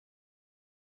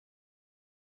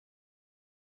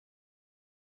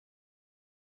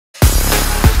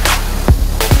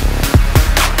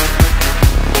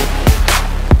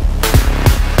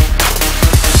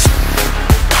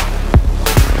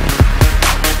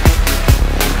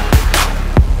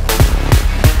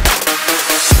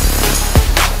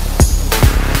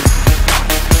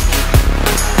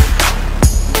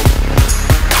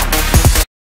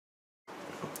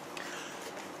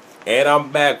I'm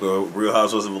back with Real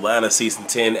Housewives of Atlanta Season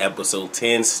 10, Episode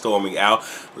 10, Storming Out.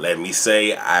 Let me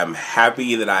say, I'm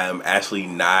happy that I am actually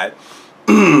not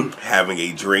having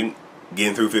a drink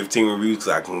getting through 15 reviews, because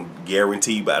I can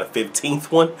guarantee you by the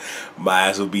 15th one, my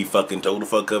ass would be fucking told the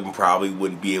fuck up and probably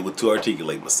wouldn't be able to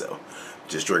articulate myself.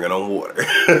 Just drinking on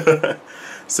water.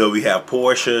 So we have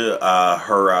Portia,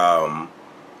 I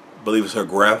believe it's her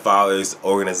grandfather's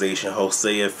organization,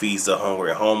 Hosea Feeds the Hungry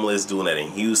and Homeless, doing that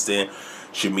in Houston.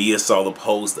 Shamia saw the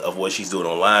post of what she's doing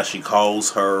online. She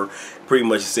calls her, pretty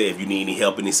much said, if you need any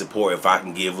help, any support, if I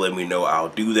can give, let me know, I'll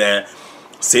do that.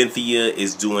 Cynthia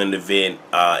is doing an event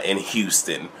in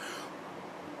Houston.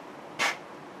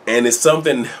 And it's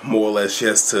something more or less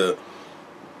just to,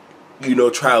 you know,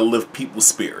 try to lift people's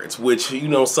spirits, which, you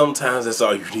know, sometimes that's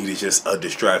all you need, is just a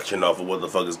distraction off of what the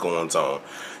fuck is going on.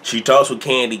 She talks with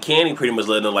Candy. Candy pretty much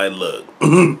letting her like, look,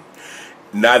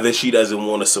 not that she doesn't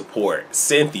want to support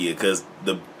Cynthia, because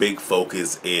the big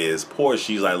focus is Portia.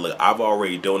 She's like, look, I've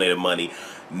already donated money,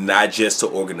 not just to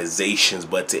organizations,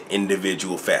 but to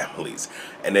individual families.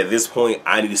 And at this point,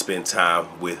 I need to spend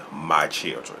time with my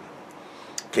children.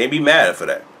 Can't be mad at her for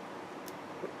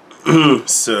that.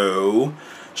 So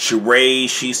Sheree,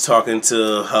 she's talking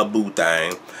to her boo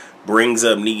thing, brings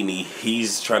up Nene.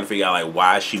 He's trying to figure out, like,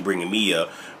 why is she bringing me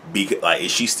up? Because, like,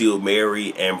 is she still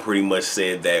married? And pretty much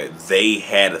said that they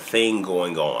had a thing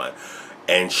going on,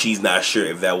 and she's not sure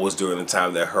if that was during the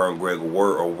time that her and Greg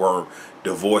were or weren't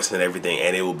divorced and everything,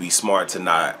 and it would be smart to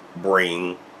not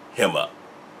bring him up.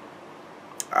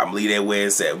 I'm leaving that where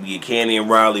it's at. We get Candy and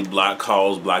Riley. Block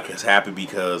calls. Block is happy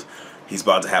because he's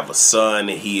about to have a son,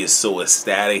 and he is so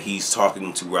ecstatic. He's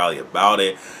talking to Riley about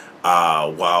it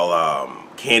while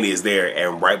Candy is there.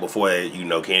 And right before that, you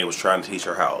know, Candy was trying to teach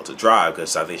her how to drive,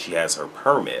 because I think she has her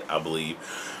permit, I believe.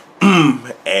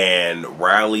 And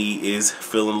Riley is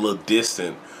feeling a little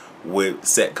distant with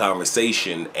set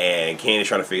conversation, and Candy's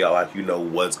trying to figure out, like, you know,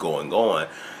 what's going on.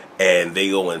 And they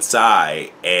go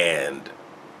inside, and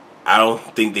I don't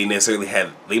think they necessarily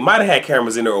had, they might have had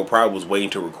cameras in there or probably was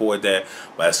waiting to record that,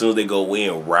 but as soon as they go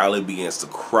in, Riley begins to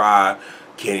cry.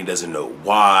 Candy doesn't know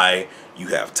why. You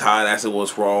have Todd asking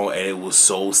what's wrong, and it was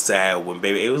so sad when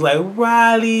baby, it was like,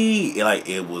 Riley, like,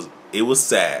 it was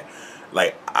sad.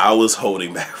 Like, I was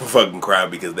holding back from fucking crying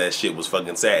because that shit was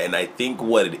fucking sad. And I think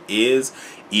what it is,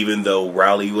 even though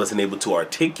Riley wasn't able to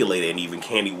articulate it, and even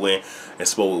Candy went and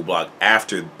spoke with Block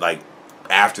after, like,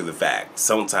 after the fact,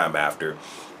 sometime after,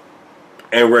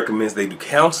 and recommends they do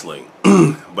counseling.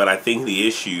 But I think the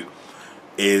issue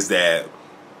is that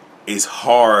it's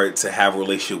hard to have a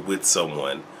relationship with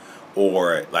someone,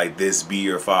 or like this be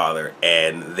your father,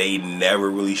 and they never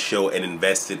really show an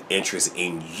invested interest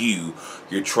in you.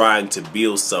 You're trying to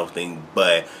build something,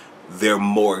 but they're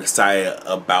more excited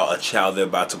about a child they're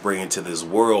about to bring into this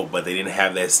world, but they didn't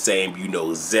have that same, you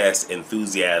know, zest,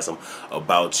 enthusiasm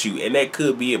about you. And that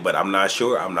could be it, but I'm not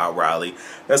sure. I'm not Riley.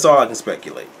 That's all I can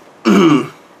speculate.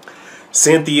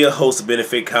 Cynthia hosts a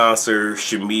benefit concert.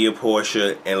 Shamia,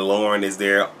 Portia, and Lauren is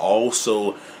there.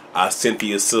 Also,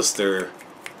 Cynthia's sister,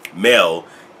 Mel,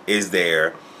 is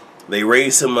there. They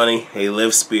raise some money. They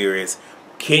lift spirits.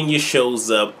 Kenya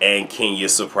shows up, and Kenya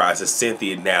surprises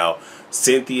Cynthia. Now,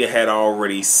 Cynthia had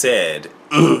already said,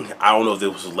 I don't know if it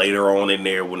was later on in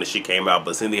there when the shit came out,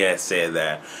 but Cynthia had said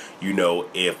that, you know,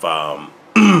 if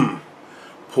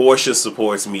Portia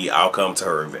supports me, I'll come to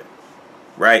her event.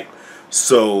 Right?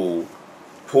 So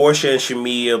Portia and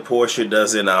Shamia, Portia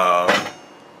doesn't,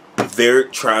 they're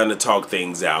trying to talk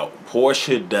things out.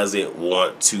 Portia doesn't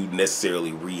want to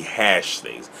necessarily rehash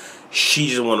things. She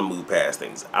just want to move past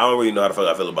things. I don't really know how the fuck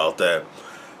I feel about that.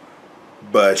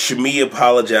 But Shamia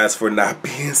apologized for not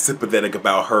being sympathetic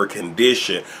about her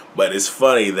condition. But it's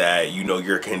funny that, you know,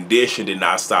 your condition did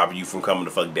not stop you from coming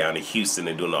the fuck down to Houston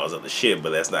and doing all this other shit. But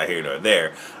that's not here nor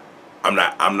there. I'm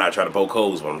not trying to poke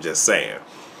holes, but I'm just saying.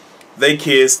 They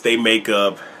kiss, they make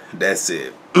up, that's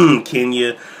it.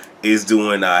 Kenya is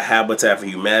doing Habitat for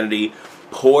Humanity.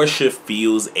 Portia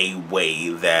feels a way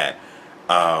that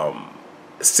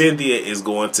Cynthia is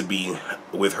going to be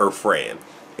with her friend,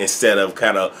 instead of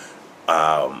kind of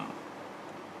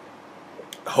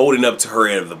holding up to her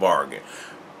end of the bargain.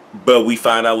 But we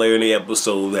find out later in the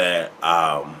episode that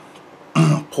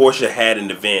Portia had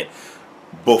an event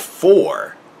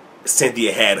before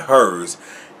Cynthia had hers.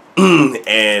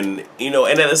 And, you know,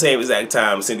 and at the same exact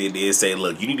time, Cynthia did say,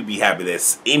 look, you need to be happy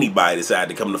that anybody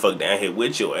decided to come the fuck down here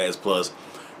with your ass. Plus,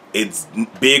 it's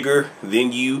bigger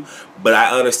than you. But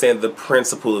I understand the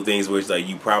principle of things where it's like,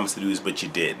 you promised to do this, but you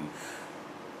didn't.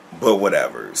 But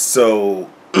whatever. So,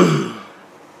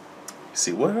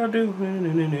 see what I do.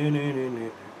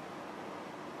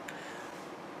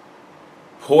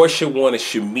 Portia wanted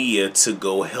Shamia to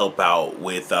go help out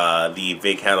with the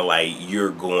event, kind of like you're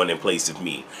going in place of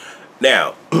me.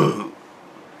 Now,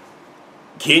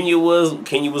 Kenya was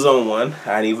on one.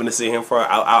 I didn't even see him for.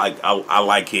 I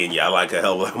like Kenya. I like her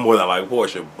hell of a lot more than I like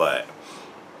Portia. But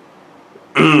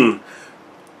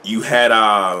you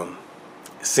had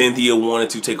Cynthia wanted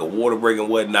to take a water break and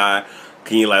whatnot.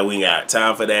 Kenya like, we ain't got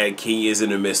time for that. Kenya's in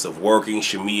the midst of working.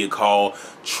 Shamia called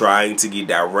trying to get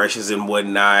directions and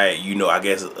whatnot. You know, I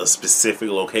guess a specific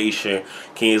location.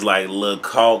 Kenya's like, look,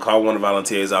 call one of the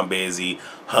volunteers. I'm busy.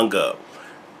 Hung up.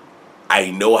 I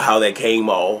know how that came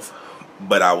off,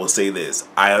 but I will say this.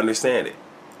 I understand it.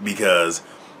 Because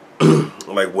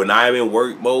like when I'm in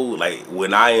work mode, like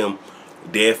when I am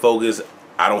dead focused,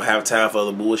 I don't have time for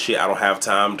other bullshit. I don't have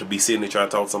time to be sitting there trying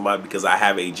to talk to somebody because I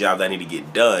have a job that I need to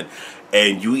get done.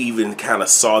 And you even kind of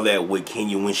saw that with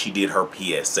Kenya when she did her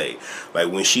PSA. Like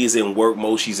when she's in work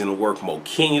mode, she's in work mode.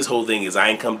 Kenya's whole thing is, I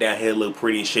ain't come down here to look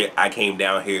pretty and shit. I came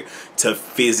down here to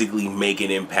physically make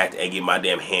an impact and get my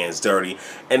damn hands dirty.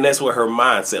 And that's where her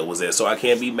mindset was at. So I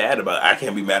can't be mad about it. I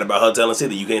can't be mad about her telling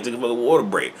Cynthia, you can't take a fucking water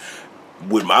break.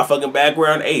 With my fucking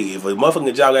background, hey, if a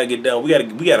motherfucking job gotta get done, we got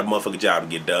a motherfucking job to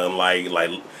get done. Like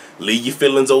leave your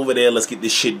feelings over there. Let's get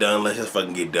this shit done. Let's just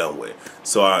fucking get done with it.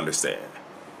 So I understand.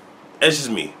 That's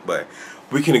just me, but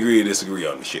we can agree to disagree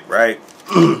on the shit, right?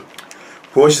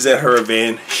 Portia's at her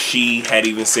event. She had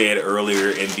even said earlier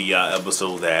in the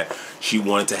episode that she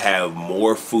wanted to have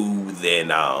more food than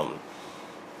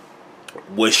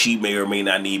what she may or may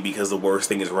not need, because the worst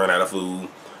thing is run out of food.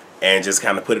 And just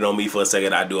kind of put it on me for a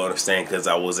second. I do understand, because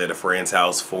I was at a friend's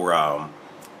house for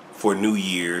New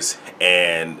Year's,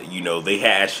 and you know they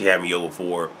actually had me over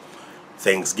for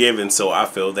Thanksgiving, so I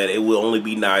feel that it will only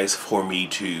be nice for me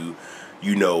to,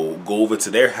 you know, go over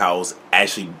to their house,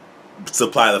 actually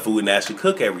supply the food and actually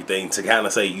cook everything, to kind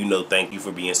of say, you know, thank you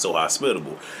for being so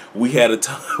hospitable. We had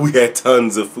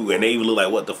tons of food, and they even look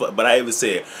like, what the fuck? But I even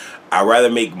said, I'd rather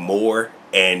make more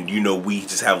and, you know, we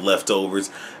just have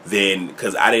leftovers than,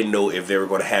 because I didn't know if they were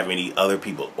going to have any other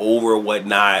people over or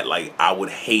whatnot. Like, I would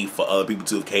hate for other people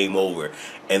to have came over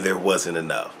and there wasn't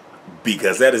enough.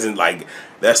 Because that isn't like,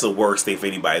 that's the worst thing for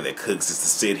anybody that cooks, is to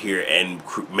sit here and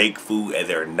make food and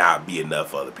there not be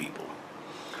enough for other people.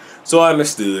 So I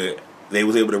understood. They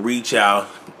was able to reach out,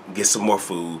 get some more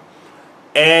food,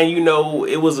 and you know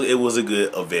it was a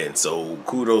good event. So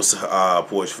kudos to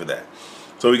Portia for that.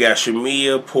 So we got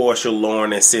Shamia, Portia,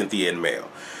 Lauren, and Cynthia and Mel.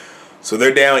 So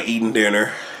they're down eating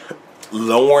dinner.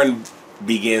 Lauren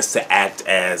begins to act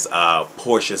as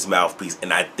Portia's mouthpiece,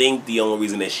 and I think the only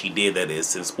reason that she did that is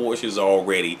since Portia's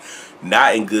already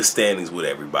not in good standings with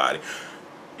everybody,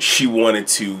 she wanted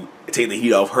to take the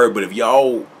heat off her. But if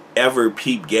y'all ever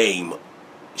peep game,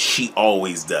 she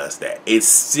always does that. It's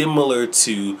similar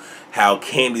to how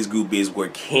Candy's group is, where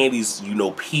Candy's, you know,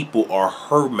 people are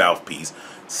her mouthpiece.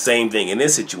 Same thing in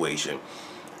this situation.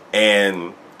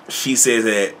 And she says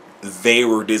that they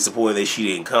were disappointed that she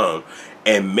didn't come.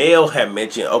 And Mel had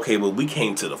mentioned, okay, well, we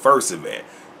came to the first event.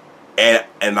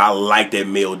 And I like that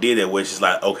Mel did it, which is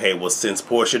like, okay, well, since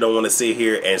Portia don't want to sit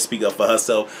here and speak up for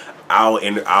herself,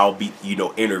 I'll be, you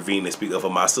know, intervene and speak up for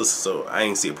my sister. So I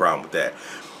ain't see a problem with that.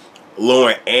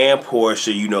 Lauren and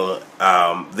Portia, you know,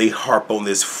 they harp on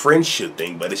this friendship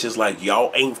thing, but it's just like,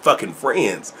 y'all ain't fucking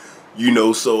friends, you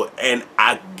know. So, and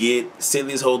I get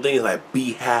Cynthia's whole thing is like,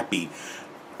 be happy.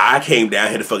 I came down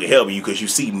here to fucking help you because you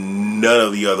see none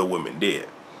of the other women did.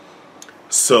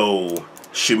 So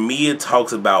Shamia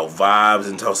talks about vibes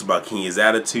and talks about Kenya's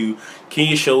attitude.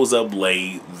 Kenya shows up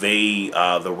late.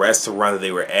 The restaurant that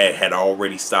they were at had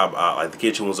already stopped. Like the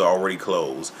kitchen was already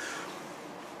closed.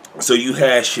 So you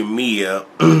had Shamia.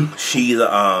 She's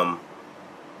let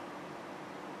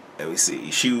me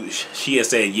see. She had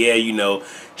said, yeah,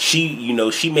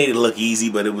 she made it look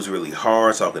easy, but it was really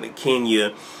hard. Talking to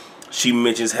Kenya, she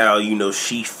mentions how,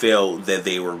 she felt that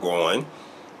they were growing.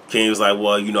 Kenya was like,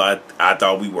 well, I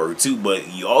thought we were too, but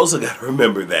you also got to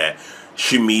remember that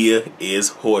Shamia is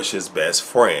Portia's best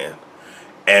friend,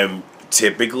 and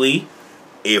typically,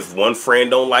 if one friend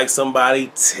don't like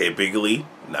somebody, typically,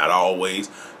 not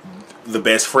always, the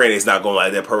best friend is not gonna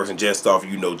like that person just off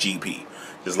GP.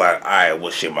 Just like, alright,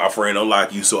 well shit, my friend don't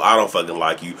like you, so I don't fucking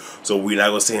like you. So we're not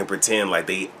gonna sit here and pretend like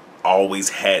they always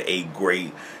had a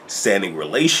great standing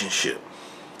relationship.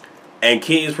 And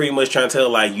Kenya's pretty much trying to tell,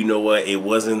 like, you know what, it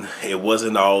wasn't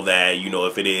all that,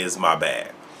 if it is, my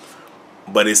bad.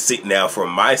 But now from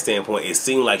my standpoint, it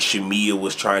seemed like Shamia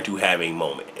was trying to have a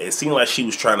moment. It seemed like she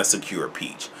was trying to secure a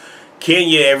peach.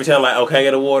 Kenya, every time, like, okay, I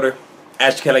get a water.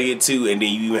 Actually, can I get two? And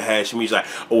then you even had Shami's like,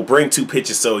 oh, bring two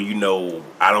pitchers so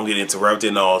I don't get interrupted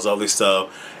and all this other stuff.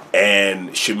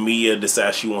 And Shamia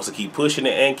decides she wants to keep pushing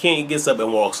it, and Kenya gets up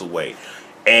and walks away.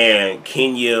 And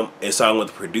Kenya is talking with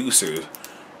the producers,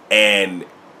 and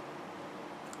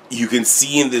you can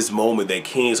see in this moment that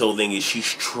Kenya's whole thing is she's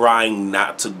trying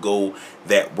not to go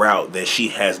that route that she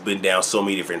has been down so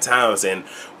many different times. And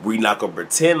we're not going to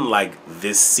pretend like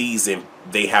this season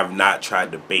they have not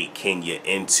tried to bait Kenya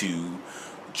into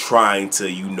trying to,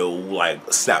 you know,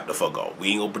 like snap the fuck off.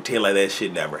 We ain't going to pretend like that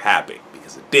shit never happened,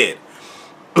 because it did.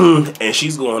 And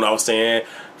she's going off saying,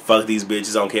 fuck these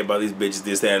bitches, I don't care about these bitches,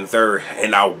 this, that, and the third.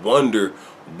 And I wonder,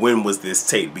 when was this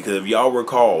taped? Because if y'all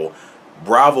recall,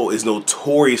 Bravo is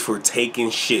notorious for taking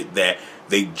shit that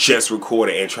they just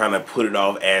recorded and trying to put it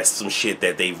off as some shit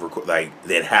that they've like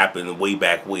that happened way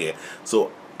back when.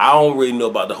 So I don't really know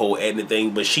about the whole editing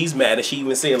thing, but she's mad, and she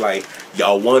even said like,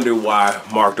 y'all wonder why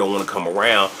Mark don't want to come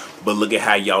around, but look at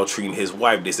how y'all treating his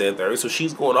wife, this and third. So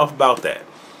she's going off about that.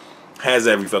 Has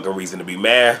every fucking reason to be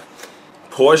mad.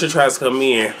 Portia tries to come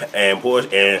in, and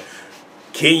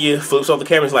Kenya flips off the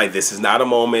camera. It's like, this is not a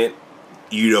moment.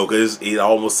 You know, because it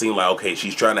almost seemed like, okay,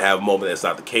 she's trying to have a moment. That's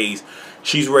not the case.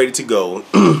 She's ready to go.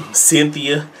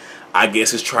 Cynthia, I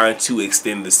guess, is trying to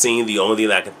extend the scene. The only thing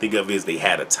that I can think of is they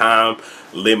had a time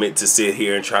limit to sit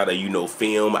here and try to, you know,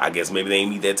 film. I guess maybe they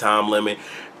ain't meet that time limit.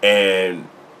 And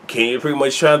Kenya pretty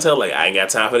much trying to tell, like, I ain't got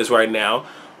time for this right now.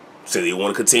 So they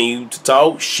want to continue to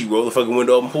talk. She rolled the fucking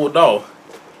window up and pulled off.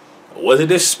 Was it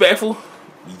disrespectful?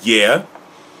 Yeah.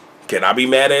 Can I be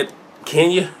mad at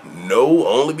Kenya? No,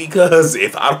 only because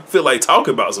if I don't feel like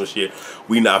talking about some shit,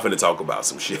 we not finna talk about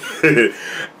some shit.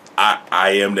 I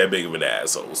am that big of an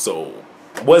asshole. So,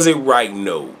 was it right?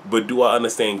 No. But do I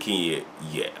understand Kenya?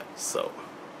 Yeah. So,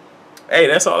 hey,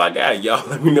 that's all I got. Y'all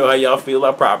let me know how y'all feel.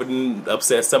 I probably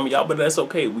upset some of y'all, but that's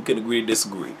okay. We can agree to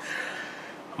disagree.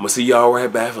 I'm gonna see y'all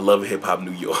right back for Love and Hip Hop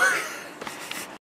New York.